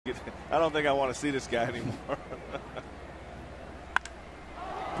I don't think I want to see this guy anymore.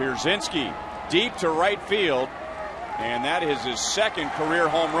 Pierzynski deep to right field, and that is his second career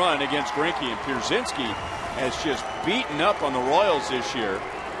home run against Greinke. And Pierzynski has just beaten up on the Royals this year.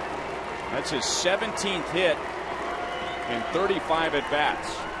 That's his 17th hit in 35 at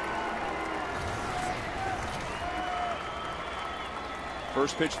bats.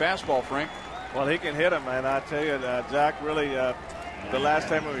 First pitch fastball, Frank. Well, he can hit him, man. I tell you, Zach really, the last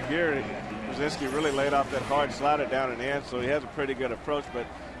time we were here, Pierzynski really laid off that hard slider down in the end, so he has a pretty good approach. But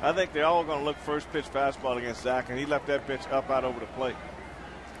I think they're all going to look first pitch fastball against Zach, and he left that pitch up out over the plate.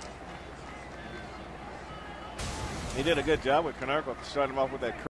 He did a good job with Konerko, starting him off with that